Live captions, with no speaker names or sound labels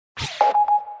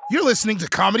You're listening to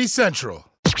Comedy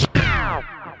Central.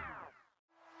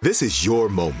 This is your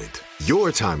moment,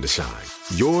 your time to shine,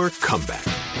 your comeback.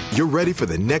 You're ready for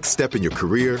the next step in your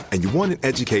career, and you want an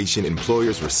education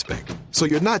employers respect. So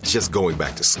you're not just going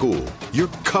back to school, you're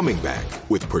coming back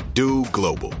with Purdue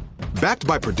Global. Backed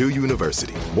by Purdue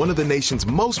University, one of the nation's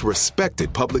most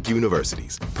respected public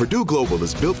universities, Purdue Global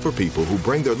is built for people who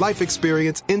bring their life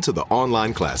experience into the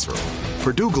online classroom.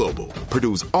 Purdue Global,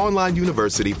 Purdue's online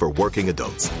university for working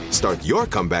adults. Start your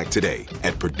comeback today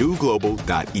at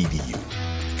purdueglobal.edu.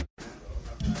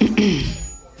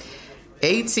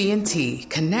 AT&T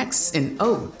connects an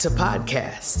ode to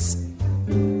podcasts.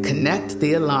 Connect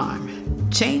the alarm.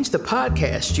 Change the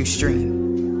podcast you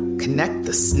stream. Connect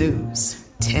the snooze.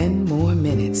 10 more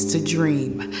minutes to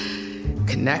dream.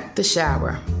 Connect the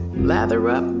shower. Lather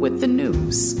up with the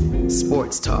news.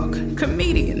 Sports talk,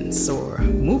 comedians, or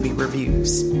movie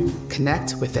reviews.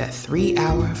 Connect with that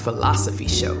 3-hour philosophy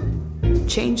show.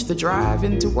 Change the drive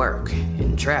into work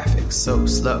in traffic so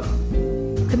slow.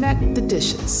 Connect the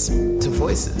dishes to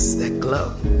voices that glow.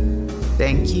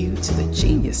 Thank you to the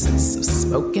geniuses of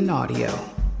spoken audio.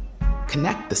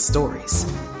 Connect the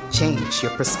stories. Change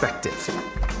your perspective.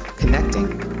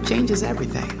 Connecting changes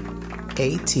everything.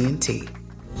 AT&T.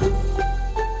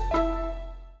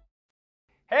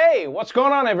 Hey, what's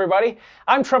going on, everybody?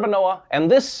 I'm Trevor Noah,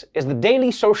 and this is the Daily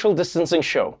Social Distancing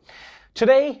Show.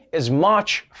 Today is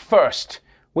March 1st,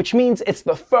 which means it's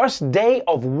the first day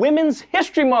of Women's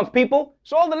History Month, people.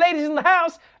 So all the ladies in the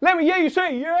house, let me hear you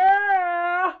say,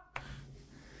 yeah!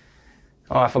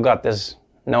 Oh, I forgot, there's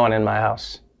no one in my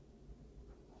house.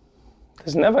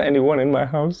 There's never anyone in my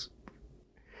house.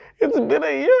 It's been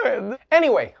a year.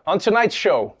 Anyway, on tonight's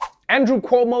show, Andrew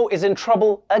Cuomo is in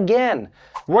trouble again.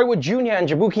 Roy Wood Jr. and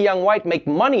Jabuki Young White make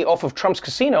money off of Trump's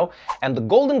casino, and the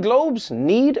Golden Globes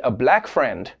need a black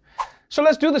friend. So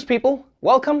let's do this, people.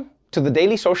 Welcome to the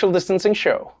Daily Social Distancing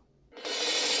Show.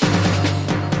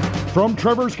 From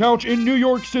Trevor's couch in New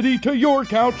York City to your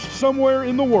couch somewhere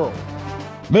in the world,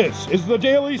 this is the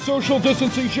Daily Social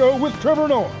Distancing Show with Trevor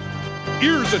Noah.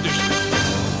 Ears Edition.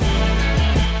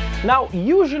 Now,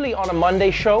 usually on a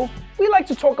Monday show, we like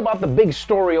to talk about the big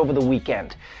story over the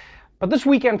weekend. But this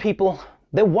weekend, people,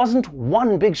 there wasn't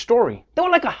one big story. There were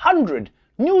like 100.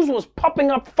 News was popping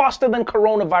up faster than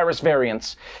coronavirus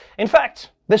variants. In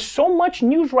fact, there's so much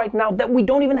news right now that we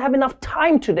don't even have enough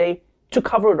time today to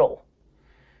cover it all.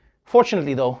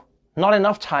 Fortunately, though, not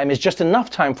enough time is just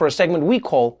enough time for a segment we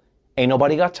call Ain't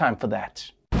Nobody Got Time for That.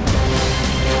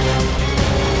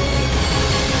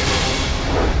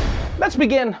 Let's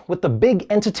begin with the big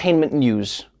entertainment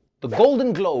news. The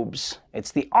Golden Globes.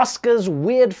 It's the Oscars'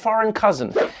 weird foreign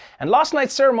cousin. And last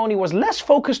night's ceremony was less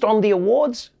focused on the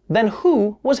awards than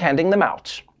who was handing them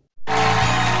out.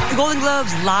 The Golden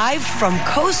Globes live from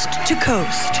coast to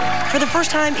coast. For the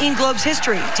first time in Globes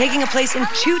history, taking a place in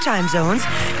 2 time zones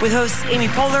with hosts Amy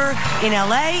Poehler in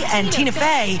LA and Tina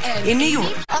Fey in New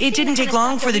York. It didn't take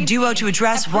long for the duo to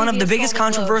address one of the biggest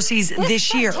controversies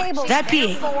this year, that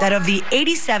being that of the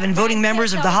 87 voting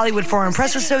members of the Hollywood Foreign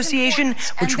Press Association,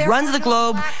 which runs the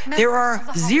Globe, there are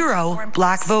 0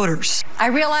 black voters. I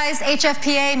realize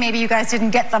HFPA, maybe you guys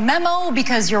didn't get the memo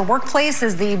because your workplace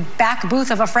is the back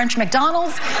booth of a French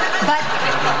McDonald's, but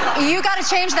you got to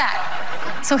change that.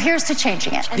 So here's to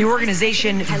changing it. The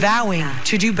organization vowing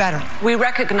to do better. We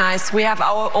recognize we have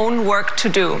our own work to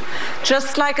do.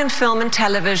 Just like in film and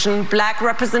television, black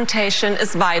representation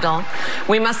is vital.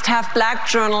 We must have black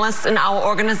journalists in our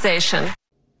organization.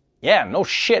 Yeah, no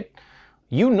shit.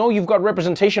 You know you've got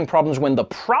representation problems when the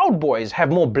Proud Boys have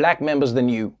more black members than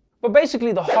you. But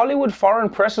basically, the Hollywood Foreign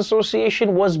Press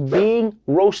Association was being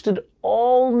roasted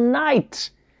all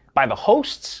night. By the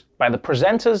hosts, by the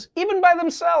presenters, even by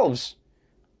themselves.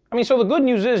 I mean, so the good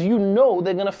news is, you know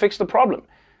they're going to fix the problem.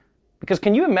 Because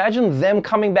can you imagine them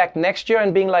coming back next year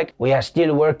and being like, we are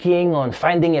still working on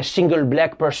finding a single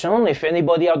black person. If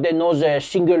anybody out there knows a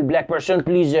single black person,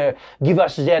 please give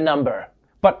us their number.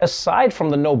 But aside from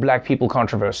the no black people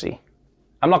controversy,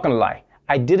 I'm not going to lie,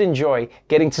 I did enjoy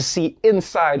getting to see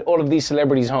inside all of these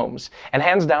celebrities' homes. And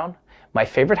hands down, my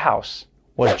favorite house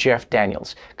was Jeff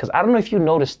Daniels. Because I don't know if you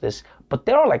noticed this, but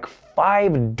there are like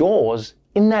 5 doors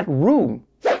in that room.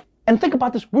 And think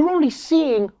about this, we're only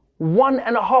seeing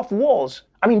 1.5 walls.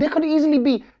 I mean, there could easily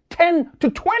be 10 to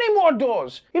 20 more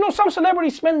doors. You know, some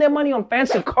celebrities spend their money on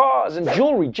fancy cars and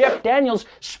jewelry. Jeff Daniels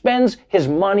spends his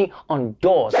money on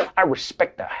doors. I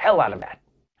respect the hell out of that.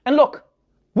 And look,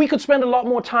 we could spend a lot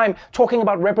more time talking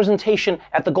about representation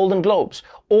at the Golden Globes,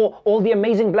 or all the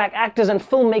amazing black actors and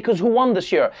filmmakers who won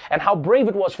this year, and how brave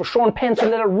it was for Sean Penn to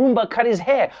let a Roomba cut his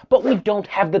hair. But we don't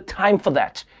have the time for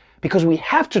that. because we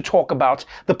have to talk about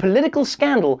the political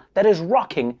scandal that is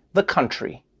rocking the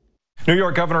country. New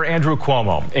York Governor Andrew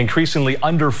Cuomo increasingly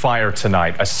under fire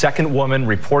tonight. A second woman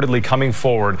reportedly coming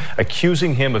forward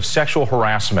accusing him of sexual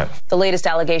harassment. The latest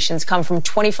allegations come from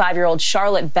 25-year-old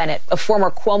Charlotte Bennett, a former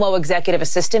Cuomo executive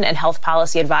assistant and health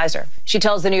policy advisor. She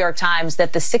tells the New York Times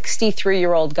that the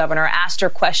 63-year-old governor asked her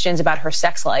questions about her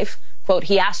sex life. Quote,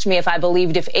 he asked me if I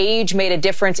believed if age made a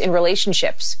difference in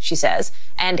relationships, she says,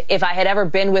 and if I had ever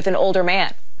been with an older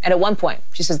man. And at one point,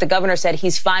 she says the governor said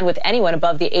he's fine with anyone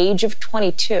above the age of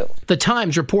 22. The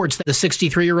Times reports that the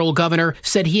 63-year-old governor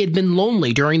said he had been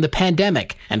lonely during the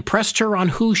pandemic and pressed her on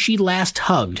who she last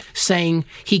hugged, saying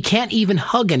he can't even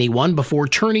hug anyone before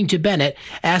turning to Bennett,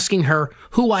 asking her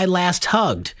who I last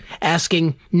hugged,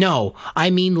 asking, no,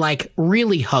 I mean like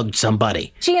really hugged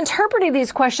somebody. She interpreted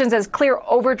these questions as clear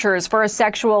overtures for a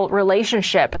sexual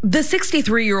relationship. The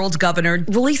 63-year-old governor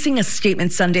releasing a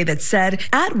statement Sunday that said,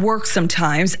 at work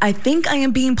sometimes, I think I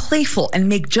am being playful and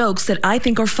make jokes that I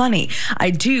think are funny.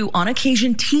 I do, on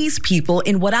occasion, tease people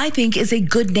in what I think is a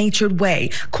good-natured way.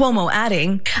 Cuomo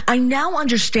adding, I now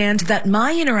understand that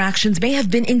my interactions may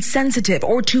have been insensitive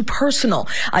or too personal.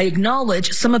 I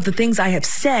acknowledge some of the things I have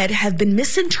said have been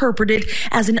misinterpreted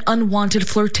as an unwanted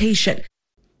flirtation.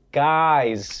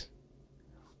 Guys,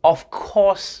 of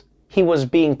course he was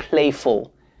being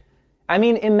playful. I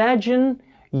mean, imagine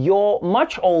your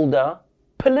much older,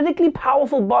 politically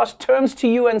powerful boss turns to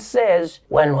you and says,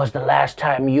 when was the last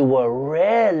time you were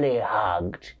really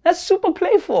hugged? That's super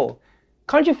playful.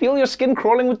 Can't you feel your skin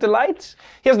crawling with delight?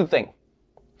 Here's the thing.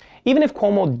 Even if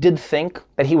Cuomo did think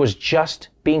that he was just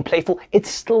being playful, it's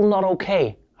still not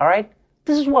okay, all right?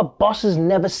 This is what bosses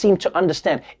never seem to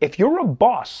understand. If you're a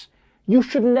boss, you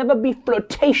should never be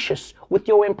flirtatious with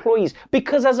your employees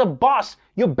because as a boss,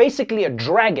 you're basically a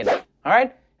dragon, all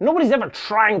right? Nobody's ever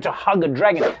trying to hug a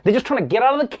dragon. They're just trying to get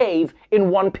out of the cave in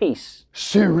one piece.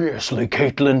 Seriously,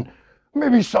 Caitlin,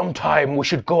 maybe sometime we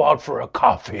should go out for a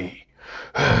coffee.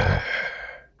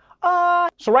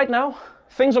 So right now,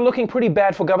 things are looking pretty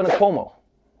bad for Governor Cuomo.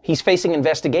 He's facing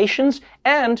investigations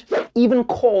and even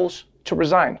calls to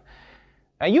resign.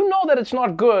 Now you know that it's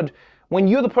not good when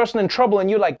you're the person in trouble and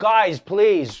you're like, guys,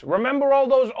 please, remember all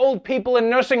those old people in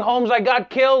nursing homes that got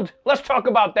killed? Let's talk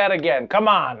about that again. Come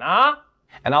on, huh?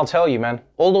 And I'll tell you, man,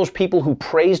 all those people who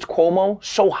praised Cuomo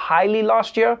so highly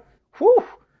last year, whew,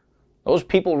 those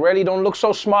people really don't look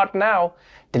so smart now.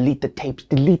 Delete the tapes,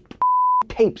 delete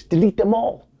tapes, delete them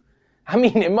all. I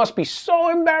mean, it must be so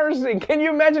embarrassing. Can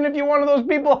you imagine if you're one of those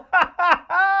people?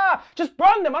 Just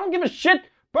burn them. I don't give a shit.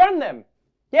 Burn them.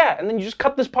 Yeah, and then you just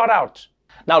cut this part out.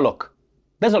 Now look,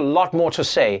 there's a lot more to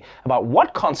say about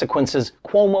what consequences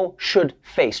Cuomo should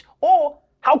face, or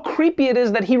how creepy it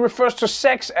is that he refers to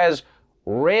sex as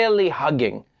rarely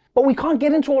hugging. But we can't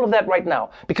get into all of that right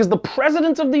now, because the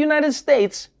President of the United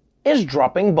States is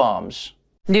dropping bombs.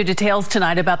 New details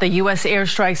tonight about the U.S.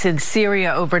 airstrikes in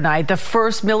Syria overnight, the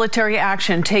first military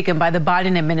action taken by the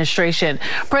Biden administration.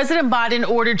 President Biden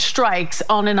ordered strikes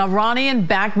on an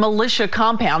Iranian-backed militia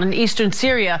compound in eastern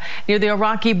Syria near the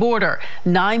Iraqi border.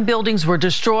 9 buildings were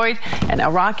destroyed, and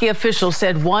Iraqi officials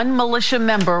said 1 militia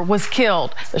member was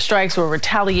killed. The strikes were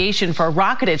retaliation for a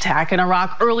rocket attack in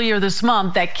Iraq earlier this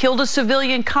month that killed a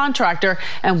civilian contractor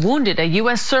and wounded a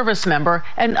U.S. service member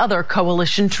and other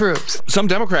coalition troops. Some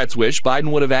Democrats wish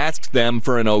Biden would have asked them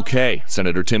for an okay.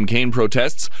 Senator Tim Kaine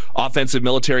protests offensive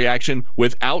military action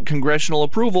without congressional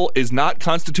approval is not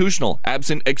constitutional,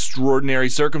 absent extraordinary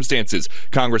circumstances.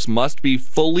 Congress must be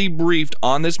fully briefed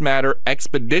on this matter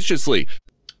expeditiously.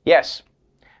 Yes,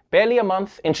 barely a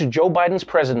month into Joe Biden's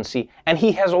presidency, and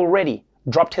he has already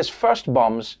dropped his first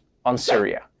bombs on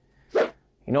Syria.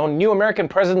 You know, new American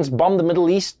presidents bomb the Middle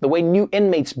East the way new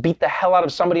inmates beat the hell out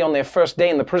of somebody on their first day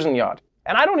in the prison yard.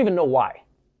 And I don't even know why.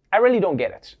 I really don't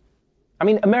get it. I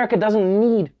mean, America doesn't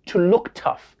need to look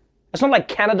tough. It's not like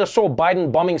Canada saw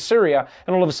Biden bombing Syria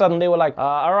and all of a sudden they were like,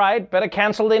 all right, better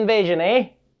cancel the invasion, eh?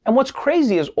 And what's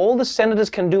crazy is all the senators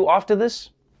can do after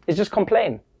this is just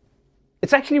complain.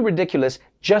 It's actually ridiculous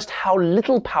just how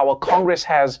little power Congress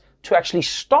has to actually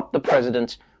stop the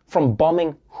president from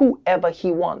bombing whoever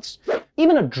he wants.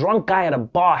 Even a drunk guy at a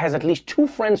bar has at least 2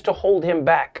 friends to hold him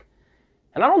back.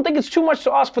 And I don't think it's too much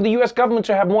to ask for the US government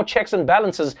to have more checks and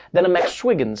balances than a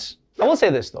McSwiggins. I will say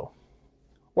this though.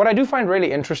 What I do find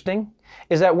really interesting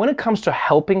is that when it comes to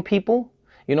helping people,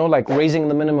 you know, like raising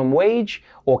the minimum wage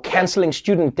or canceling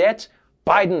student debt,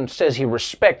 Biden says he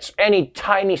respects any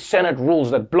tiny Senate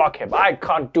rules that block him. I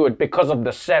can't do it because of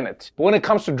the Senate. But when it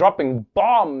comes to dropping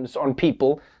bombs on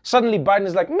people, suddenly Biden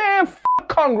is like, man, f***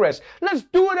 Congress. Let's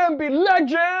do it and be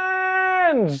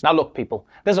legends. Now look, people,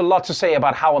 there's a lot to say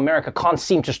about how America can't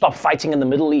seem to stop fighting in the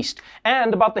Middle East,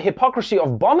 and about the hypocrisy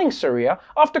of bombing Syria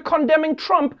after condemning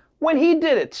Trump when he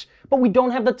did it. But we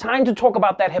don't have the time to talk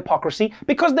about that hypocrisy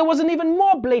because there was an even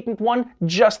more blatant one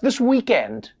just this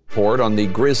weekend. Report on the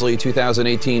grisly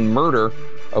 2018 murder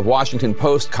of Washington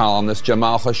Post columnist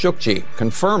Jamal Khashoggi,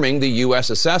 confirming the U.S.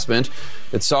 assessment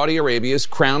that Saudi Arabia's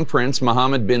Crown Prince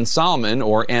Mohammed bin Salman,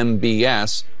 or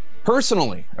MBS,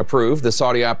 personally approved the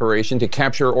Saudi operation to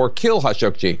capture or kill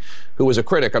Khashoggi, who was a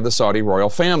critic of the Saudi royal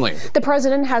family. The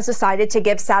president has decided to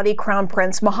give Saudi Crown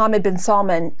Prince Mohammed bin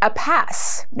Salman a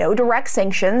pass. No direct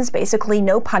sanctions, basically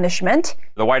no punishment.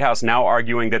 The White House now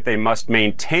arguing that they must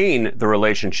maintain the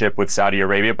relationship with Saudi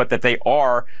Arabia, but that they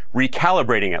are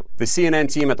recalibrating it. The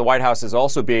CNN team at the White House is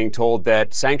also being told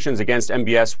that sanctions against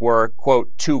MBS were,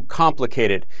 quote, too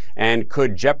complicated and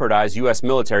could jeopardize U.S.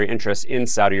 military interests in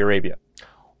Saudi Arabia.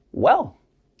 Well,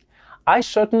 I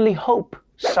certainly hope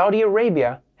Saudi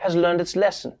Arabia has learned its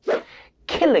lesson.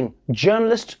 Killing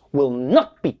journalists will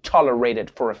not be tolerated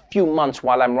for a few months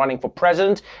while I'm running for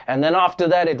president, and then after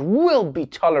that it will be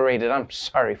tolerated. I'm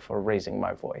sorry for raising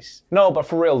my voice. No, but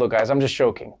for real though, guys, I'm just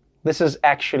joking. This is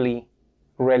actually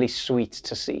really sweet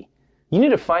to see. You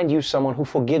need to find you someone who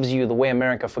forgives you the way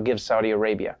America forgives Saudi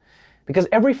Arabia. Because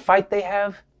every fight they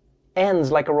have ends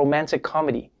like a romantic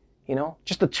comedy. You know,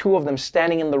 just the two of them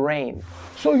standing in the rain.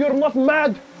 So you're not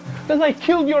mad that I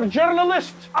killed your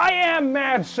journalist? I am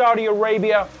mad, Saudi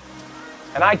Arabia.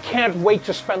 And I can't wait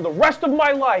to spend the rest of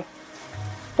my life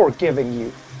forgiving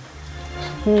you.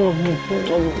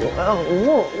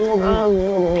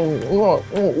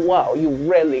 Wow, you're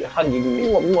really hugging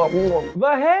me.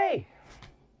 But hey,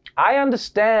 I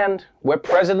understand where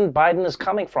President Biden is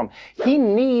coming from. He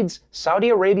needs Saudi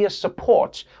Arabia's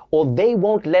support, or they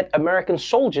won't let American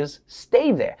soldiers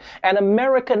stay there. And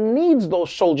America needs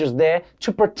those soldiers there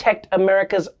to protect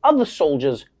America's other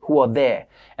soldiers who are there.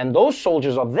 And those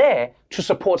soldiers are there to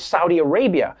support Saudi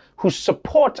Arabia, whose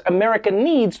support America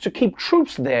needs to keep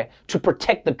troops there to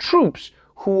protect the troops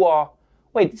who are...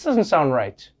 Wait, this doesn't sound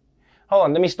right. Hold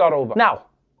on, let me start over. Now,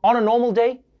 on a normal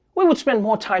day, we would spend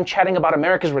more time chatting about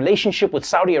America's relationship with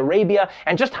Saudi Arabia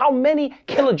and just how many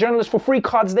killer journalists for free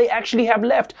cards they actually have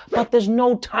left. But there's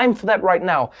no time for that right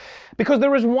now because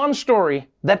there is one story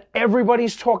that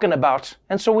everybody's talking about,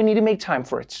 and so we need to make time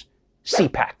for it.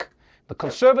 CPAC, the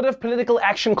Conservative Political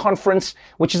Action Conference,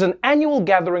 which is an annual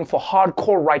gathering for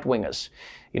hardcore right-wingers.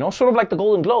 You know, sort of like the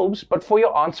Golden Globes, but for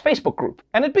your aunt's Facebook group.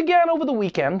 And it began over the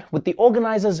weekend with the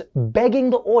organizers begging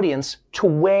the audience to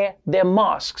wear their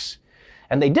masks.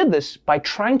 And they did this by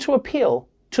trying to appeal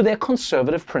to their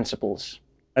conservative principles.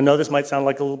 I know this might sound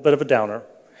like a little bit of a downer,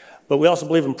 but we also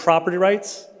believe in property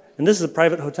rights, and this is a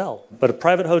private hotel. But a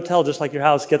private hotel, just like your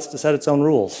house, gets to set its own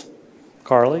rules.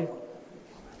 Carly,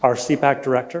 our CPAC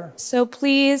director. So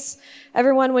please,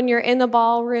 everyone, when you're in the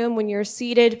ballroom, when you're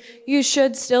seated, you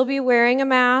should still be wearing a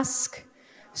mask.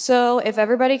 So if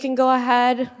everybody can go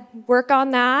ahead, work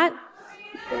on that.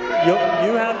 You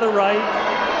have the right.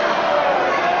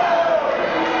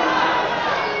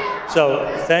 So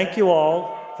thank you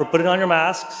all for putting on your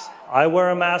masks. I wear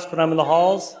a mask when I'm in the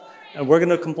halls, and we're going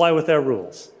to comply with their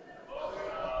rules.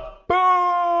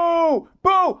 Boo!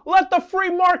 Boo! Let the free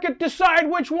market decide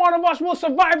which one of us will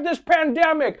survive this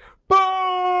pandemic.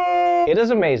 Boo! It is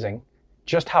amazing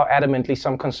just how adamantly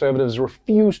some conservatives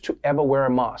refuse to ever wear a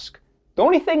mask. The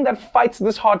only thing that fights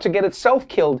this hard to get itself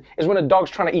killed is when a dog's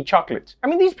trying to eat chocolate. I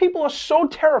mean, these people are so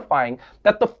terrifying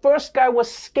that the first guy was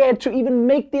scared to even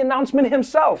make the announcement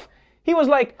himself. He was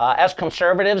like, as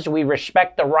conservatives, we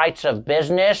respect the rights of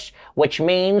business, which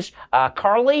means,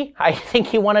 Carly, I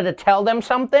think you wanted to tell them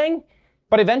something?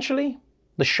 But eventually,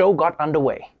 the show got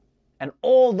underway, and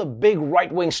all the big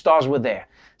right-wing stars were there.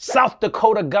 South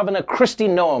Dakota Governor Kristi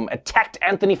Noem attacked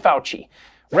Anthony Fauci.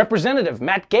 Representative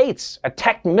Matt Gaetz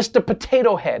attacked Mr.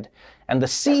 Potato Head. And the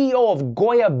CEO of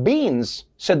Goya Beans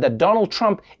said that Donald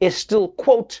Trump is still,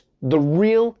 quote, the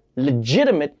real,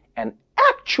 legitimate, and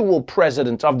actual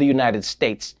president of the United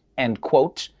States, end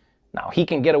quote. Now, he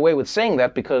can get away with saying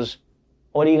that because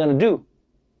what are you going to do?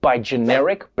 Buy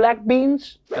generic black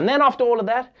beans? And then after all of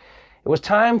that, it was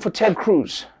time for Ted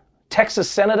Cruz, Texas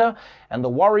senator and the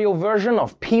Wario version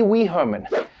of Pee Wee Herman.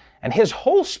 And his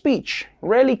whole speech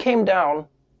really came down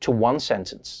to one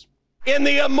sentence. In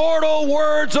the immortal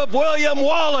words of William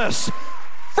Wallace,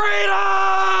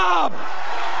 freedom!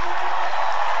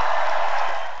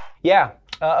 Yeah,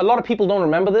 a lot of people don't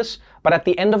remember this, But at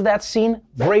the end of that scene,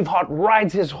 Braveheart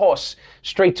rides his horse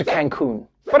straight to Cancun.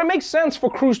 But it makes sense for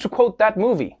Cruise to quote that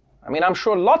movie. I mean, I'm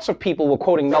sure lots of people were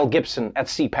quoting Mel Gibson at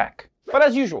CPAC. But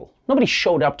as usual, nobody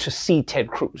showed up to see Ted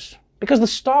Cruz, because the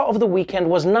star of the weekend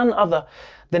was none other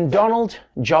than Donald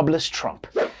Jobless Trump.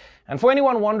 And for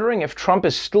anyone wondering if Trump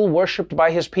is still worshipped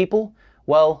by his people,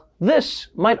 well, this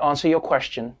might answer your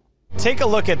question. Take a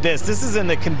look at this. This is in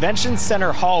the convention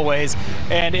center hallways,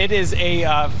 and it is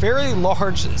a fairly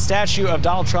large statue of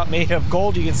Donald Trump made of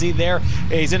gold. You can see there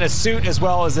he's in a suit as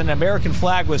well as an American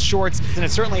flag with shorts, and it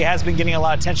certainly has been getting a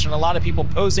lot of attention. A lot of people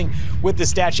posing with the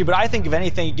statue, but I think if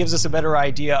anything, it gives us a better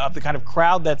idea of the kind of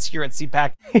crowd that's here at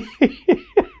CPAC.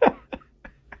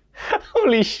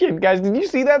 Holy shit, guys, did you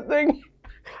see that thing?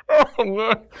 Oh,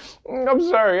 man. I'm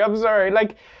sorry.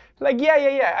 Like,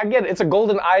 yeah, I get it. It's a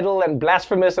golden idol and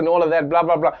blasphemous and all of that, blah,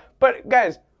 blah, blah. But,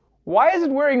 guys, why is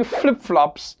it wearing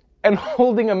flip-flops and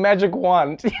holding a magic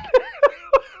wand?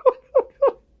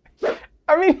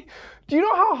 I mean, do you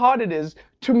know how hard it is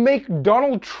to make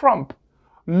Donald Trump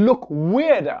look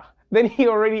weirder than he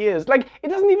already is? Like, it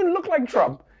doesn't even look like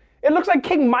Trump. It looks like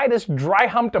King Midas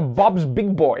dry-humped a Bob's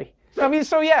Big Boy. I mean,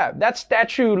 so yeah, that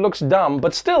statue looks dumb,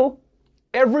 but still,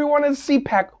 everyone at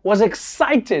CPAC was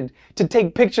excited to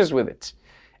take pictures with it.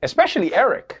 Especially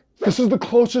Eric. This is the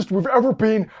closest we've ever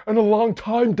been in a long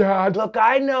time, Dad. Look,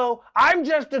 I know I'm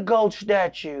just a gold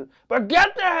statue, but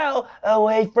get the hell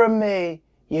away from me,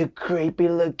 you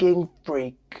creepy-looking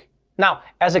freak. Now,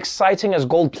 as exciting as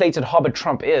gold-plated Hobbit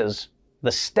Trump is,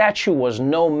 the statue was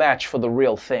no match for the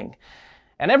real thing.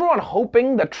 And everyone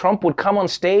hoping that Trump would come on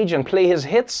stage and play his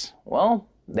hits, well,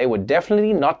 they were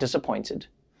definitely not disappointed.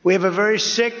 We have a very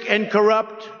sick and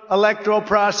corrupt electoral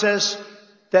process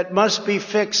that must be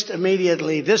fixed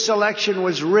immediately. This election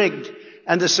was rigged,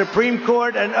 and the Supreme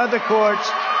Court and other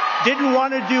courts didn't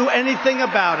want to do anything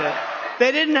about it.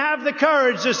 They didn't have the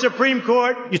courage, the Supreme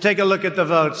Court. You take a look at the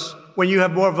votes. When you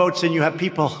have more votes than you have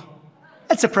people,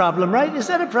 that's a problem, right? Is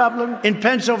that a problem? In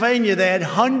Pennsylvania, they had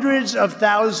hundreds of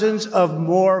thousands of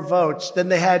more votes than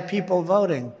they had people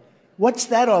voting. What's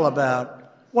that all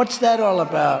about? What's that all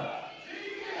about?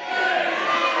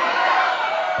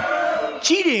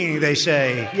 Cheating, they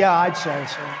say. Yeah, I'd say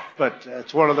so. But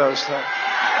it's one of those things.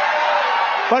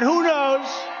 But who knows?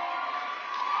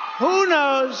 Who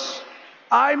knows?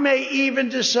 I may even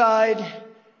decide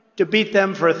to beat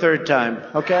them for a third time,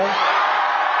 okay?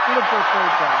 Beat them for a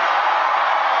third time.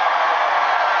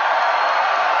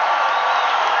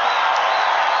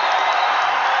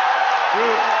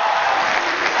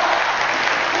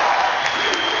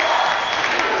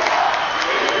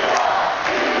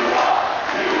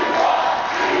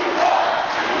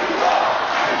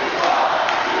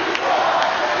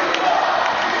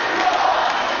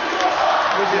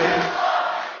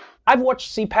 I've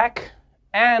watched CPAC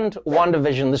and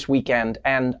WandaVision this weekend,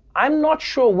 and I'm not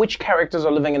sure which characters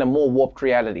are living in a more warped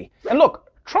reality. And look,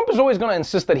 Trump is always going to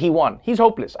insist that he won. He's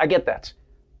hopeless, I get that.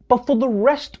 But for the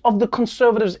rest of the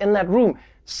conservatives in that room,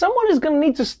 someone is going to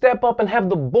need to step up and have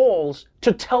the balls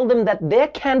to tell them that their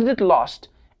candidate lost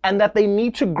and that they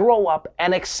need to grow up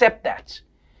and accept that.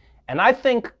 And I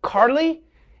think, Carly,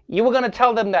 you were going to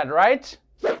tell them that, right?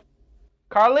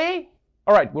 Carly?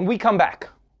 All right, when we come back,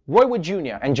 Roy Wood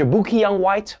Jr. and Jabuki Young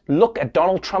White look at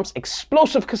Donald Trump's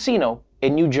explosive casino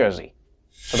in New Jersey.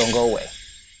 So don't go away.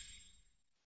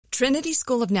 Trinity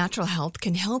School of Natural Health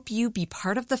can help you be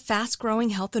part of the fast-growing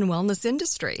health and wellness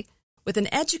industry. With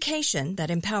an education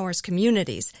that empowers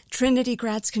communities, Trinity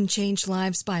grads can change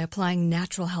lives by applying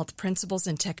natural health principles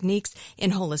and techniques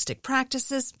in holistic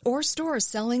practices or stores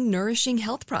selling nourishing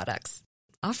health products.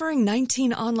 Offering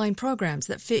 19 online programs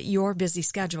that fit your busy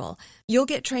schedule, you'll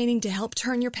get training to help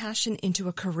turn your passion into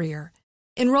a career.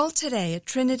 Enroll today at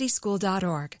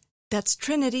trinityschool.org. That's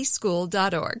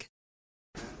trinityschool.org.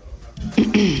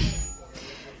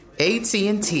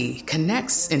 AT&T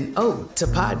connects an ode to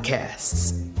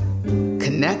podcasts.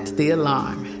 Connect the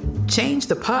alarm. Change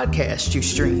the podcast you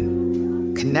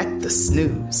stream. Connect the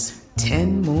snooze.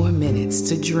 10 more minutes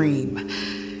to dream.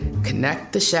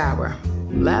 Connect the shower.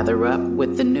 Lather up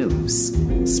with the news,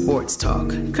 sports talk,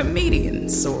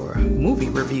 comedians, or movie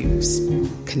reviews.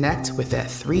 Connect with that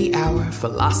 3-hour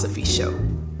philosophy show.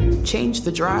 Change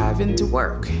the drive into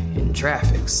work in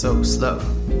traffic so slow.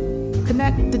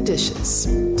 Connect the dishes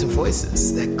to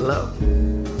voices that glow.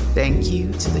 Thank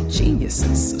you to the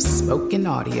geniuses of spoken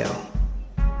audio.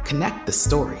 Connect the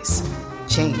stories.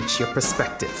 Change your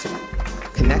perspective.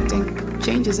 Connecting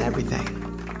changes everything.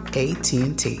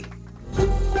 AT&T.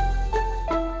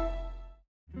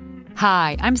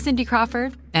 Hi, I'm Cindy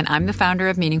Crawford, and I'm the founder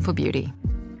of Meaningful Beauty.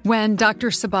 When Dr.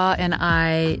 Sabah and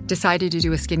I decided to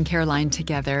do a skincare line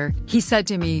together, he said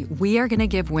to me, we are going to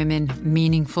give women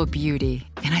meaningful beauty.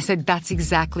 And I said, that's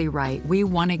exactly right. We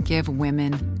want to give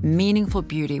women meaningful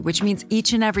beauty, which means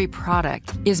each and every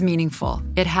product is meaningful.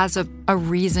 It has a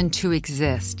reason to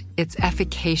exist. It's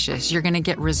efficacious. You're going to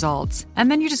get results. And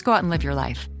then you just go out and live your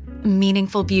life.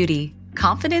 Meaningful beauty.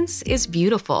 Confidence is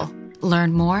beautiful.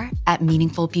 Learn more at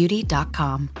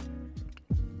meaningfulbeauty.com.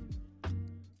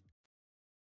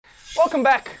 Welcome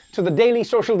back to the Daily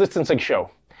Social Distancing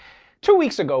Show. 2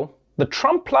 weeks ago, the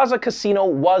Trump Plaza Casino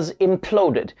was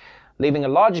imploded, leaving a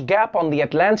large gap on the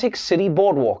Atlantic City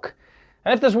boardwalk.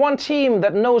 And if there's one team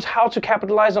that knows how to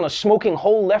capitalize on a smoking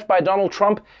hole left by Donald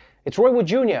Trump, it's Roy Wood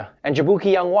Jr. and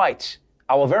Jabuki Young White,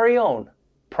 our very own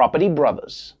property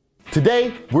brothers.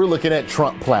 Today, we're looking at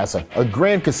Trump Plaza, a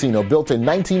grand casino built in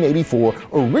 1984,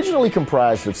 originally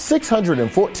comprised of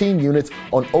 614 units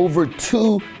on over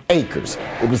 2 acres.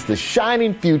 It was the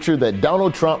shining future that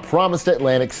Donald Trump promised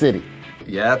Atlantic City.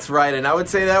 Yeah, that's right, and I would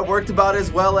say that worked about as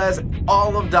well as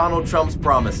all of Donald Trump's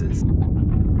promises.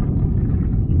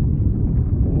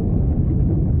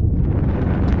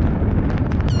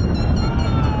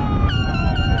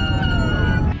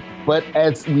 But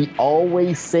as we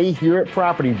always say here at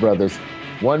Property Brothers,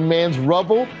 one man's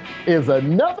rubble is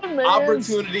another man's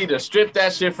opportunity to strip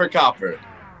that shit for copper.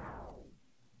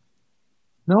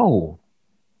 No,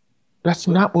 that's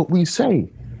not what we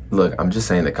say. Look, I'm just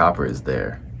saying the copper is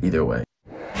there, either way.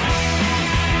 If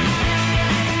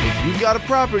you got a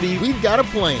property, we've got a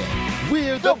plan.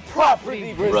 We're the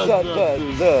Property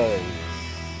Brothers.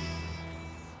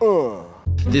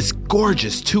 This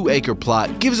gorgeous 2-acre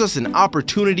plot gives us an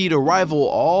opportunity to rival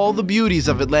all the beauties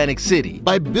of Atlantic City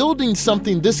by building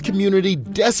something this community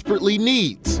desperately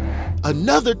needs,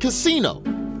 another casino.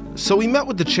 So we met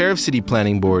with the chair of City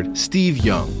Planning Board, Steve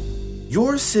Young.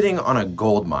 You're sitting on a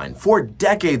gold mine. For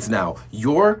decades now,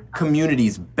 your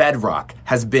community's bedrock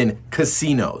has been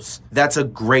casinos. That's a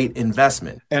great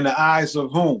investment. In the eyes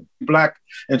of whom? Black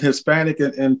and Hispanic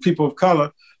and people of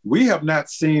color. We have not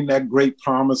seen that great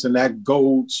promise and that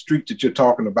gold streak that you're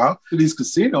talking about. These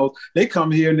casinos, they come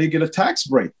here and they get a tax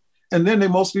break, and then they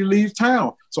mostly leave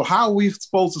town. So how are we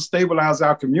supposed to stabilize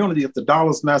our community if the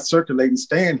dollar's not circulating,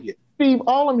 staying here? Steve,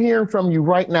 all I'm hearing from you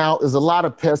right now is a lot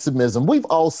of pessimism. We've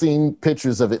all seen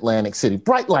pictures of Atlantic City.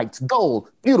 Bright lights, gold,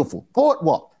 beautiful,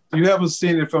 boardwalk. You haven't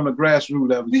seen it from the grassroots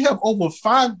level. We have over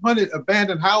 500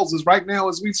 abandoned houses right now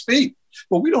as we speak,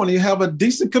 but we don't even have a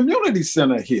decent community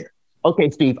center here.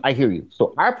 Okay, Steve, I hear you.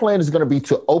 So our plan is going to be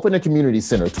to open a community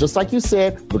center. Just like you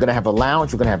said, we're going to have a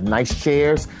lounge. We're going to have nice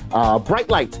chairs, bright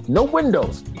lights, no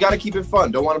windows. You got to keep it fun.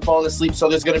 Don't want to fall asleep. So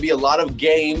there's going to be a lot of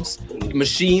games,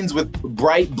 machines with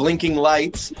bright blinking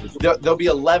lights. There'll be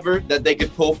a lever that they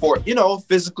could pull for,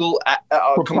 physical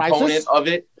component of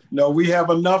it. No, we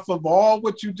have enough of all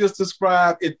what you just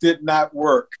described. It did not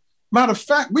work. Matter of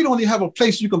fact, we don't even have a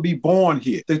place you can be born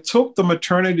here. They took the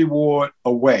maternity ward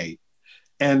away.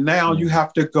 And now you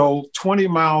have to go 20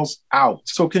 miles out.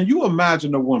 So can you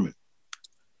imagine a woman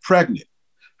pregnant,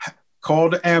 call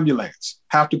the ambulance,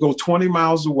 have to go 20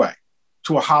 miles away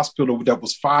to a hospital that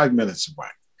was 5 minutes away?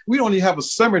 We don't even have a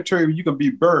cemetery where you can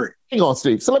be buried. Hang on,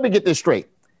 Steve. So let me get this straight.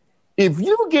 If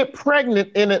you get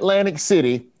pregnant in Atlantic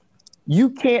City,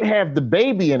 you can't have the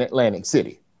baby in Atlantic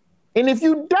City. And if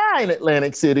you die in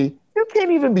Atlantic City, you can't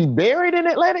even be buried in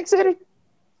Atlantic City?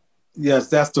 Yes,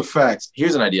 that's the facts.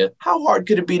 Here's an idea. How hard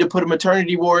could it be to put a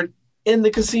maternity ward in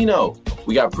the casino?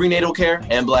 We got prenatal care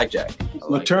and blackjack.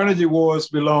 Maternity wards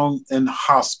belong in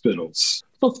hospitals.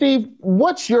 So, Steve,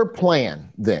 what's your plan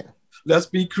then? Let's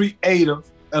be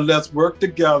creative and let's work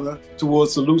together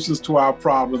towards solutions to our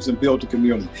problems and build a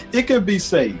community. It can be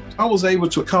saved. I was able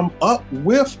to come up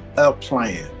with a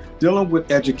plan dealing with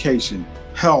education,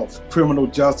 health, criminal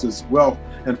justice, wealth,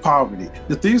 and poverty.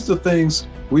 That these are things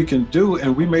we can do,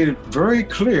 and we made it very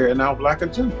clear in our Black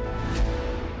agenda.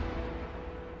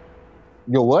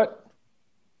 Your what?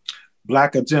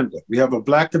 Black agenda. We have a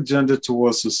Black agenda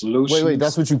towards the solution. Wait,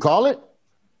 that's what you call it?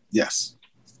 Yes.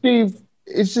 Steve,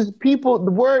 it's just people,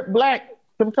 the word black,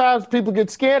 sometimes people get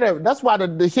scared of it. That's why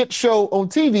the hit show on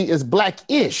TV is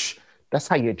Black-ish. That's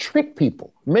how you trick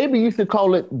people. Maybe you should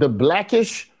call it the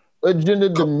Blackish agenda,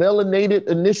 the melanated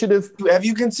initiative. Have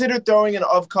you considered throwing an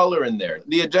of color in there?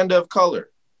 The agenda of color.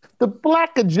 The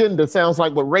Black agenda sounds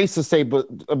like what racists say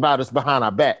about us behind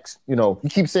our backs. You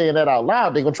keep saying that out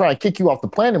loud, they're going to try and kick you off the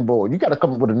planning board. You got to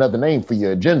come up with another name for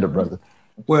your agenda, brother.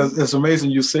 Well, it's amazing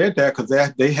you said that because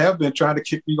they have been trying to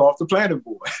kick me off the planning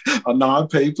board, a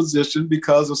non-paid position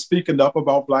because of speaking up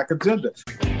about Black agenda.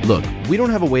 Look, we don't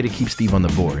have a way to keep Steve on the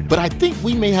board. But I think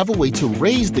we may have a way to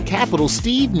raise the capital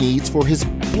Steve needs for his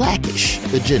blackish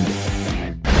agenda.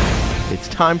 It's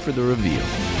time for the reveal.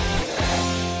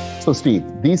 So, Steve,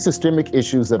 these systemic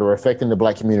issues that are affecting the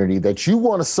Black community that you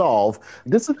want to solve,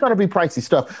 this is going to be pricey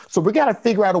stuff. So we got to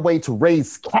figure out a way to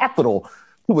raise capital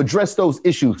to address those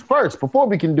issues first before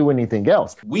we can do anything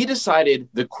else. We decided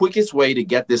the quickest way to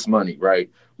get this money, right,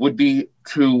 would be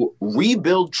to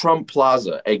rebuild Trump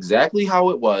Plaza exactly how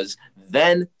it was,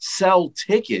 then sell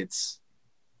tickets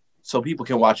so people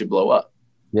can watch it blow up.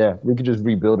 Yeah, we could just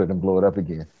rebuild it and blow it up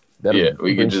again.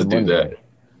 We could just do that.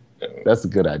 That's a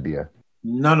good idea.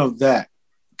 None of that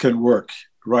can work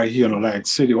right here in Atlantic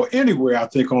City or anywhere, I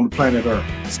think, on the planet Earth.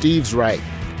 Steve's right.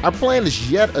 Our plan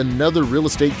is yet another real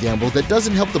estate gamble that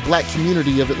doesn't help the Black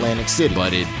community of Atlantic City.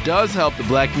 But it does help the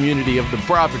Black community of the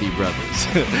Property Brothers.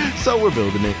 So we're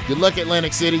building it. Good luck,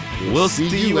 Atlantic City. We'll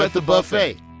see you at the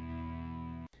buffet.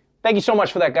 Thank you so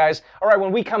much for that, guys. All right,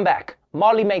 when we come back,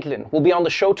 Marlee Matlin will be on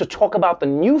the show to talk about the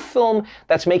new film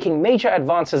that's making major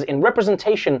advances in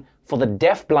representation for the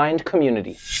deaf-blind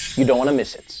community. You don't want to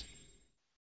miss it.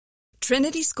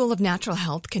 Trinity School of Natural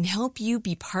Health can help you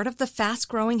be part of the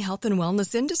fast-growing health and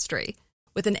wellness industry.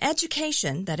 With an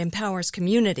education that empowers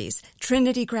communities,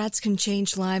 Trinity grads can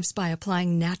change lives by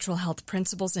applying natural health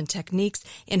principles and techniques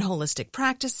in holistic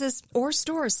practices or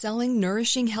stores selling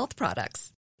nourishing health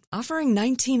products. Offering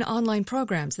 19 online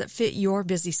programs that fit your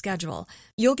busy schedule,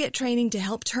 you'll get training to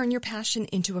help turn your passion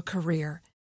into a career.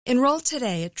 Enroll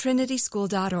today at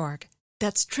trinityschool.org.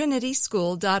 That's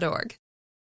trinityschool.org.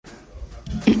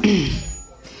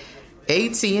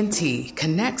 AT&T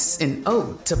connects an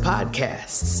ode to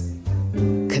podcasts.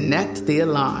 Connect the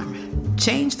alarm.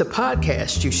 Change the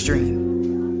podcast you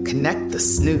stream. Connect the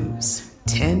snooze.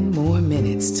 10 more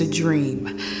minutes to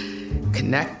dream.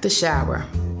 Connect the shower.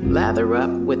 Lather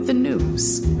up with the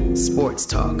news. Sports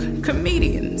talk,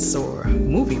 comedians, or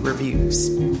movie reviews.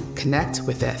 Connect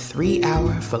with that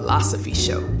 3-hour philosophy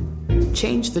show.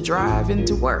 Change the drive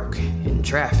into work in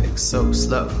traffic so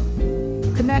slow.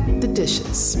 Connect the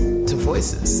dishes to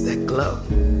voices that glow.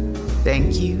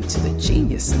 Thank you to the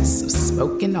geniuses of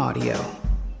spoken audio.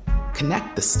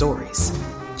 Connect the stories.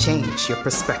 Change your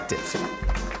perspective.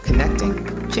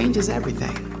 Connecting changes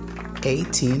everything.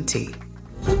 AT&T.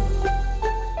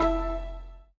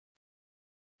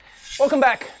 Welcome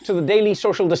back to the Daily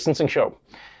Social Distancing Show.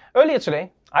 Earlier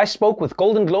today, I spoke with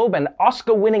Golden Globe and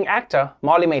Oscar-winning actor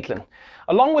Marlee Matlin.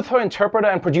 Along with her interpreter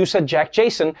and producer Jack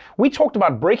Jason, we talked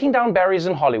about breaking down barriers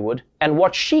in Hollywood and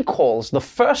what she calls the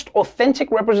first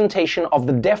authentic representation of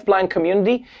the deafblind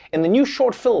community in the new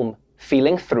short film,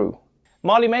 Feeling Through.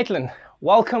 Marlee Matlin,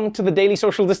 welcome to the Daily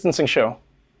Social Distancing Show.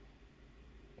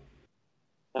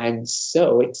 I'm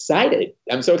so excited.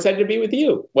 I'm so excited to be with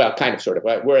you. Well, kind of, sort of.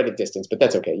 We're at a distance, but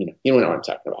that's okay. You know what I'm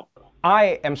talking about.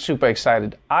 I am super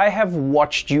excited. I have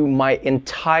watched you my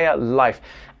entire life.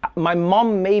 My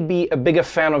mom may be a bigger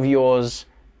fan of yours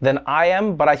than I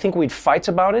am, but I think we'd fight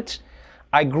about it.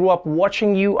 I grew up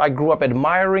watching you. I grew up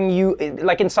admiring you.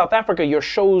 Like in South Africa, your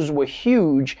shows were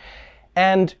huge.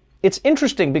 And it's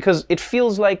interesting because it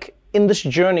feels like in this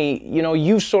journey, you know,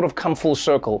 you've sort of come full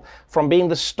circle from being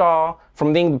the star,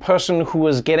 from being the person who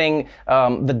was getting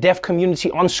the deaf community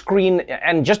on screen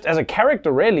and just as a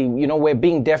character, really, you know, where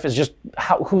being deaf is just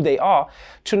who they are,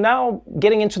 to now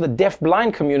getting into the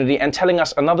deaf-blind community and telling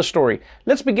us another story.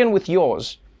 Let's begin with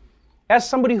yours. As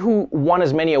somebody who won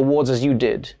as many awards as you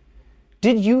did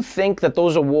you think that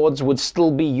those awards would still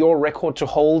be your record to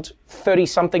hold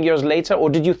 30-something years later,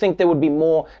 or did you think there would be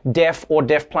more deaf or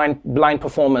deaf-blind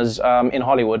performers in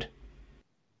Hollywood?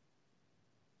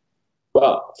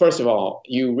 Well, first of all,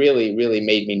 you really, really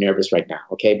made me nervous right now,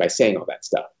 okay, by saying all that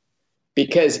stuff.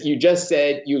 Because you just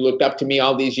said you looked up to me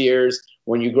all these years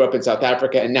when you grew up in South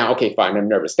Africa, and now, okay, fine, I'm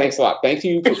nervous. Thanks a lot. Thank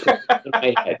you for putting it in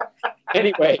my head.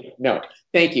 Anyway, no,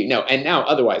 thank you. No, and now,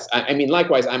 otherwise, I mean,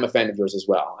 likewise, I'm a fan of yours as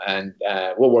well, and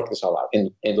we'll work this all out.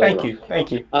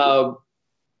 Thank you.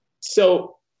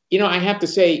 So, you know, I have to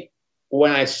say,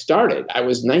 when I started, I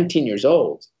was 19 years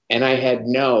old, and I had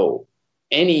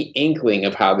any inkling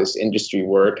of how this industry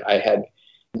worked. I had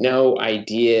no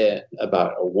idea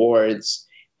about awards.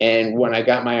 And when I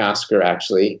got my Oscar,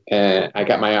 actually, I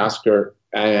got my Oscar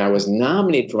and I was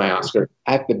nominated for my Oscar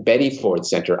at the Betty Ford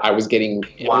Center. I was in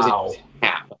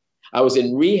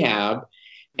rehab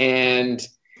and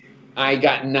I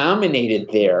got nominated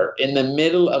there in the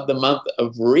middle of the month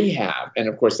of rehab. And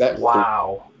of course that.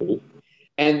 Wow.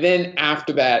 And then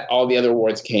after that, all the other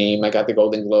awards came. I got the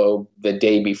Golden Globe the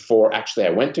day before. Actually, I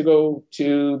went to go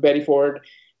to Betty Ford.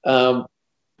 You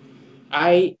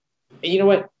know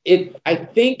what? I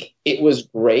think it was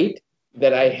great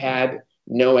that I had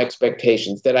no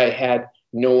expectations, that I had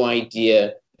no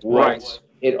idea what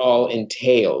it all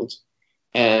entailed.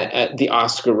 The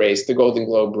Oscar race, the Golden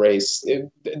Globe race,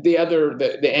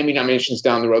 the Emmy nominations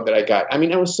down the road that I got. I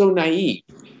mean, I was so naive.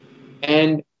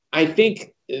 And I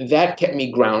think that kept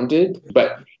me grounded.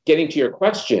 But getting to your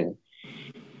question,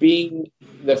 being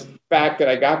the fact that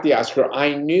I got the Oscar,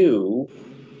 I knew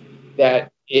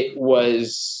that it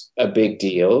was a big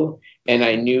deal. And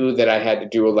I knew that I had to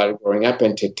do a lot of growing up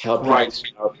and to tell people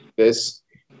about this,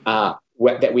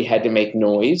 that we had to make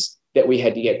noise, that we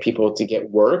had to get people to get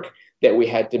work, that we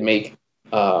had to make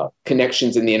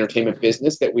connections in the entertainment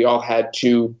business, that we all had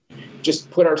to just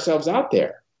put ourselves out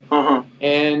there.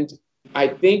 And I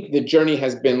think the journey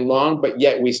has been long, but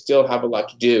yet we still have a lot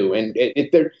to do. And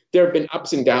there have been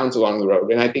ups and downs along the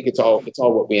road. And I think it's all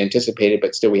what we anticipated,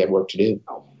 but still we have work to do.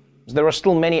 There are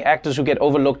still many actors who get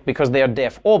overlooked because they are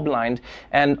deaf or blind,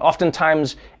 and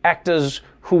oftentimes actors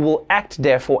who will act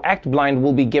deaf or act blind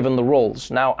will be given the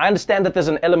roles. Now, I understand that there's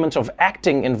an element of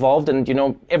acting involved,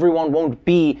 and everyone won't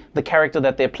be the character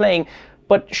that they're playing,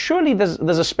 but surely there's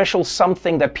a special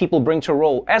something that people bring to a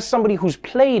role. As somebody who's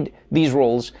played these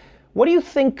roles, what do you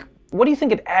think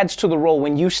it adds to the role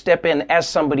when you step in as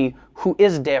somebody who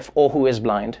is deaf or who is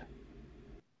blind?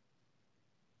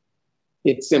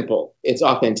 It's simple. It's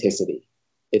authenticity.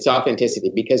 It's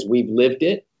authenticity because we've lived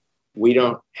it. We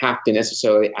don't have to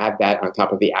necessarily add that on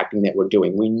top of the acting that we're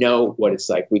doing. We know what it's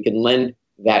like. We can lend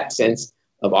that sense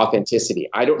of authenticity.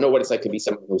 I don't know what it's like to be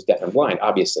someone who's deaf and blind,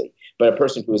 obviously, but a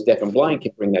person who is deaf and blind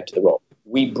can bring that to the role.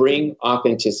 We bring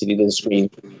authenticity to the screen,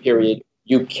 period.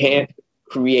 You can't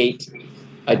create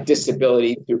a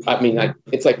disability through,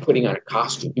 it's like putting on a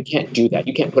costume. You can't do that.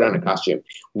 You can't put on a costume.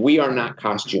 We are not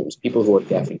costumes, people who are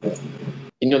deaf and blind.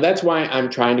 That's why I'm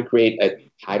trying to create a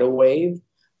tidal wave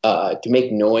to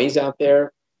make noise out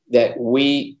there, that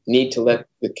we need to let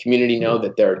the community know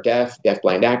that there are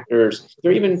deaf-blind actors.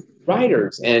 There are even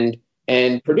writers and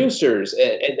producers.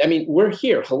 We're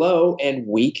here, hello, and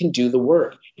we can do the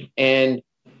work. And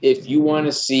if you want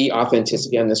to see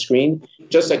authenticity on the screen,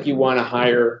 just like you want to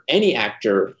hire any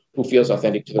actor who feels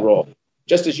authentic to the role,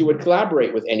 just as you would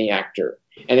collaborate with any actor.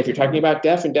 And if you're talking about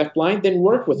deaf and deaf-blind, then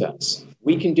work with us.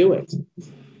 We can do it.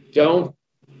 Don't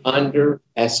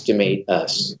underestimate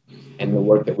us and the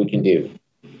work that we can do.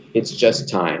 It's just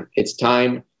time. It's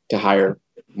time to hire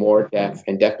more deaf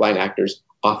and deaf-blind actors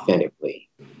authentically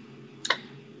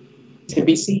to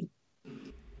be seen.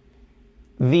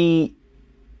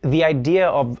 The idea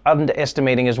of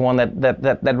underestimating is one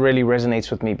that really resonates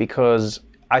with me, because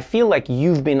I feel like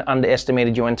you've been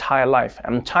underestimated your entire life,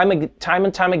 and time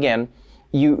and time again,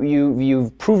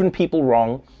 you've proven people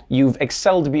wrong. You've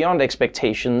excelled beyond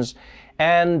expectations,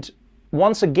 and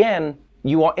once again,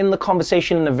 you are in the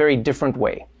conversation in a very different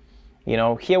way.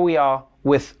 Here we are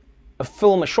with a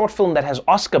short film that has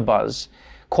Oscar buzz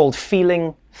called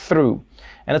Feeling Through.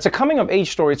 And it's a coming-of-age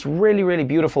story. It's really, really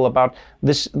beautiful about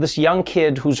this young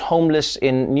kid who's homeless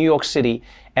in New York City,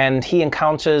 and he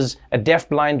encounters a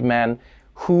deaf-blind man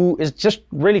who is just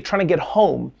really trying to get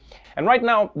home. And right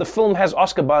now, the film has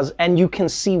Oscar buzz, and you can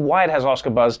see why it has Oscar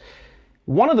buzz.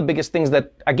 One of the biggest things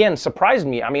that, again, surprised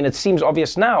me, it seems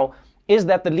obvious now, is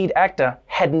that the lead actor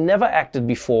had never acted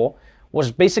before,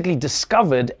 was basically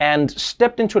discovered and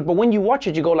stepped into it. But when you watch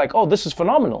it, you go like, oh, this is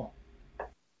phenomenal.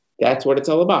 That's what it's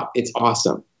all about. It's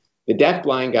awesome. The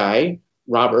deaf-blind guy,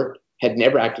 Robert, had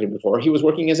never acted before. He was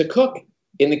working as a cook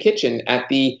in the kitchen at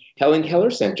the Helen Keller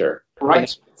Center,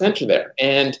 center there.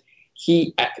 And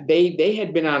they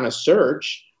had been on a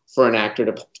search for an actor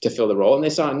to fill the role, and they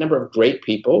saw a number of great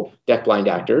people, deaf-blind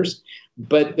actors,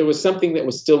 but there was something that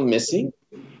was still missing.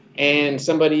 And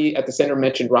somebody at the center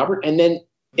mentioned Robert, and then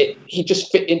he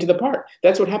just fit into the part.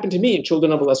 That's what happened to me in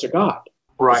Children of a Lesser God.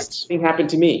 Right. The same thing happened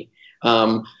to me.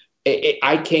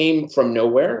 I came from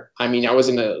nowhere. I was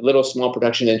in a little small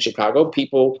production in Chicago.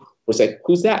 People was like,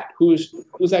 who's that? Who's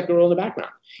that girl in the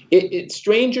background?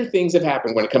 Stranger things have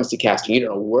happened when it comes to casting. You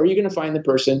don't know where you're going to find the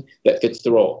person that fits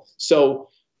the role. So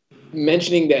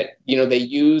mentioning that, they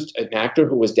used an actor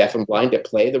who was deaf and blind to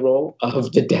play the role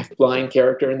of the deaf-blind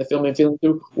character in the film and Feeling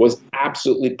Through was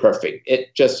absolutely perfect.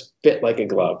 It just fit like a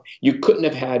glove. You couldn't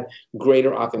have had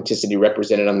greater authenticity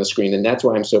represented on the screen. And that's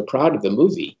why I'm so proud of the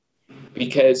movie,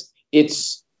 because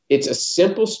it's a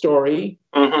simple story,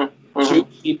 two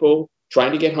people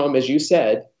trying to get home, as you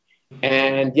said,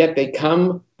 and yet they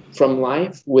come from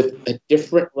life with a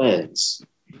different lens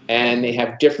and they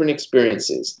have different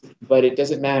experiences, but it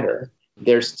doesn't matter.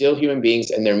 They're still human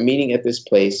beings and they're meeting at this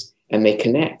place and they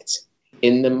connect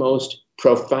in the most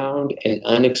profound and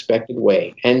unexpected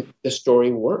way. And the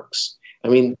story works.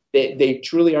 They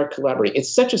truly are collaborating.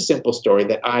 It's such a simple story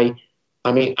that I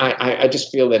I mean, I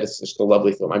just feel that it's just a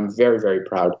lovely film. I'm very, very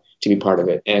proud to be part of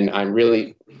it, and I'm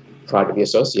really proud to be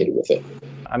associated with it.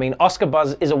 I mean, Oscar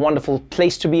buzz is a wonderful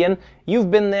place to be in.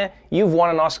 You've been there, you've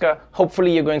won an Oscar.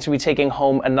 Hopefully you're going to be taking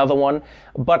home another one.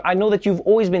 But I know that you've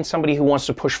always been somebody who wants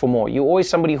to push for more. You're always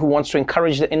somebody who wants to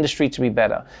encourage the industry to be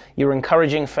better. You're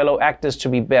encouraging fellow actors to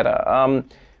be better.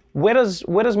 Where does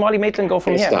Marlee Matlin go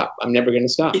from here? Stop. I'm never going to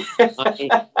stop.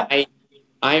 I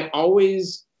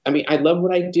love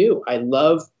what I do. I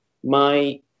love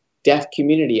my deaf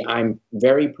community. I'm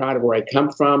very proud of where I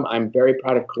come from. I'm very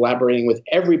proud of collaborating with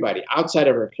everybody outside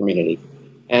of our community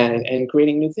and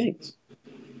creating new things.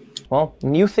 Well,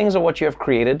 new things are what you have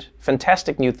created.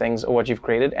 Fantastic new things are what you've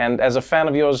created. And as a fan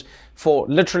of yours for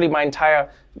literally my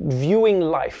entire viewing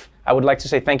life, I would like to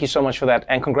say thank you so much for that.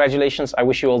 And congratulations. I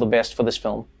wish you all the best for this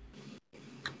film.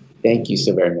 Thank you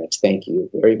so very much. Thank you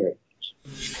very, very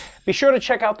much. Be sure to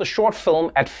check out the short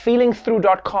film at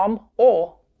feelingthrough.com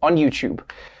or on YouTube.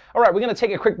 All right, we're going to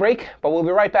take a quick break, but we'll be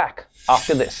right back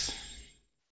after this.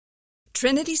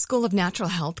 Trinity School of Natural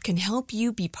Health can help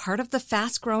you be part of the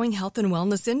fast-growing health and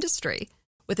wellness industry.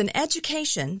 With an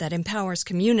education that empowers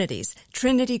communities,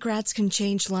 Trinity grads can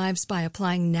change lives by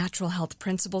applying natural health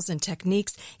principles and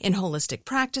techniques in holistic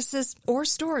practices or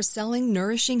stores selling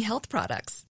nourishing health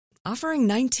products. Offering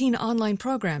 19 online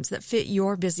programs that fit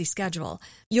your busy schedule,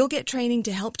 you'll get training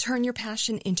to help turn your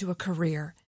passion into a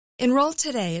career. Enroll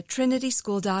today at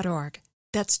trinityschool.org.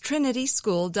 That's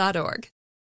trinityschool.org.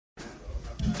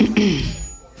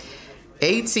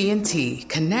 AT&T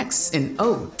connects an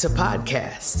ode to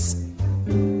podcasts.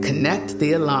 Connect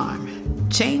the alarm.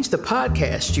 Change the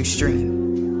podcast you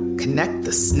stream. Connect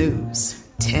the snooze.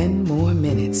 10 more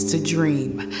minutes to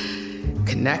dream.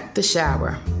 Connect the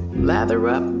shower. Lather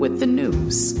up with the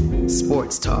news.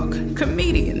 Sports talk,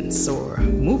 comedians, or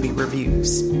movie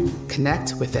reviews.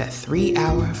 Connect with that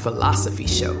 3-hour philosophy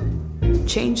show.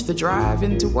 Change the drive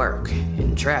into work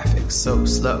in traffic so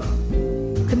slow.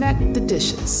 Connect the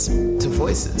dishes to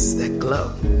voices that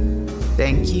glow.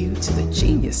 Thank you to the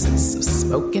geniuses of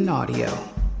spoken audio.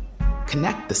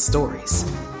 Connect the stories.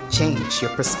 Change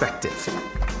your perspective.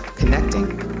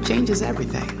 Connecting changes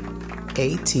everything.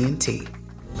 AT&T.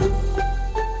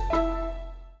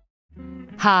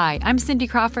 Hi, I'm Cindy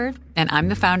Crawford, and I'm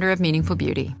the founder of Meaningful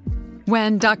Beauty.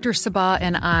 When Dr. Sabah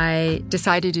and I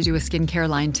decided to do a skincare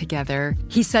line together,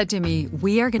 he said to me,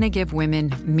 we are going to give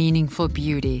women meaningful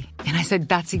beauty. And I said,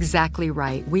 that's exactly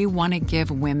right. We want to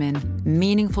give women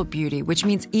meaningful beauty, which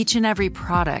means each and every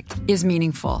product is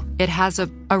meaningful. It has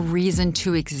a reason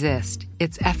to exist.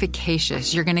 It's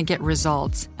efficacious. You're going to get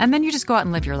results. And then you just go out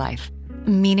and live your life.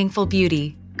 Meaningful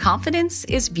Beauty. Confidence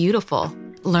is beautiful.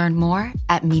 Learn more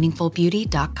at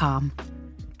meaningfulbeauty.com.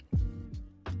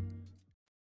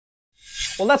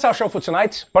 Well, that's our show for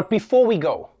tonight. But before we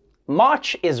go,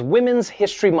 March is Women's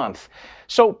History Month.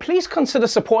 So please consider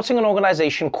supporting an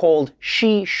organization called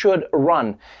She Should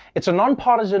Run. It's a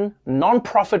nonpartisan,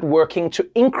 nonprofit working to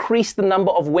increase the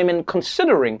number of women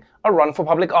considering a run for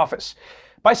public office.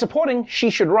 By supporting She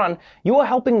Should Run, you are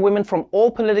helping women from all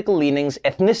political leanings,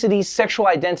 ethnicities, sexual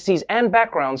identities, and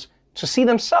backgrounds to see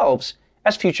themselves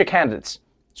as future candidates.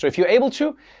 So if you're able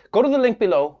to, go to the link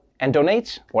below and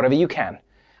donate whatever you can.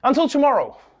 Until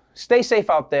tomorrow, stay safe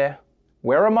out there,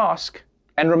 wear a mask,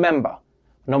 and remember,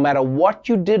 no matter what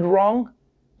you did wrong,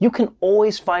 you can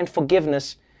always find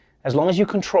forgiveness as long as you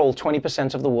control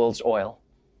 20% of the world's oil.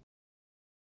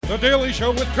 The Daily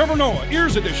Show with Trevor Noah,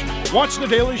 Ears Edition. Watch The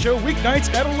Daily Show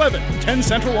weeknights at 11, 10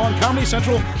 Central on Comedy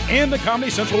Central and the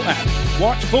Comedy Central app.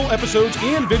 Watch full episodes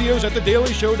and videos at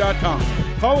thedailyshow.com.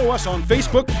 Follow us on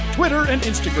Facebook, Twitter, and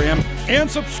Instagram, and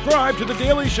subscribe to The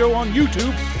Daily Show on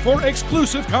YouTube for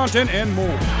exclusive content and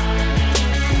more.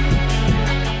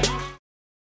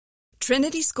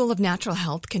 Trinity School of Natural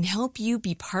Health can help you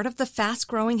be part of the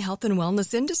fast-growing health and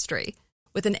wellness industry.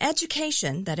 With an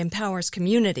education that empowers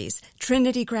communities,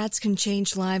 Trinity grads can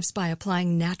change lives by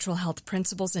applying natural health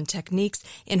principles and techniques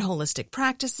in holistic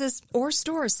practices or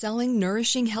stores selling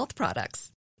nourishing health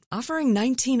products. Offering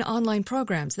 19 online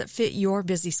programs that fit your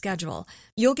busy schedule,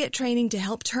 you'll get training to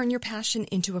help turn your passion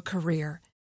into a career.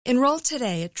 Enroll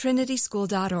today at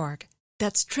trinityschool.org.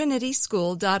 That's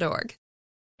trinityschool.org.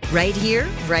 Right here,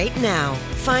 right now.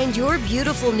 Find your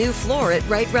beautiful new floor at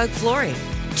Right Rug Flooring.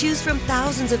 Choose from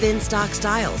thousands of in-stock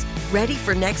styles, ready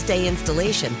for next day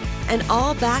installation, and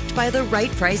all backed by the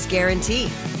right price guarantee.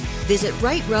 Visit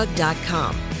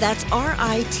rightrug.com. That's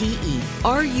RITERUG.com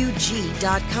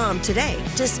today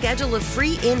to schedule a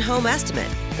free in-home estimate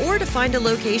or to find a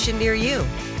location near you.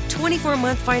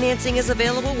 24-month financing is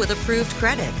available with approved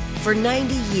credit. For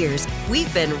 90 years,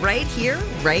 we've been right here,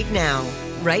 right now.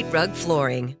 Right Rug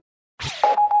Flooring.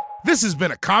 This has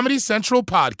been a Comedy Central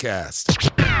podcast.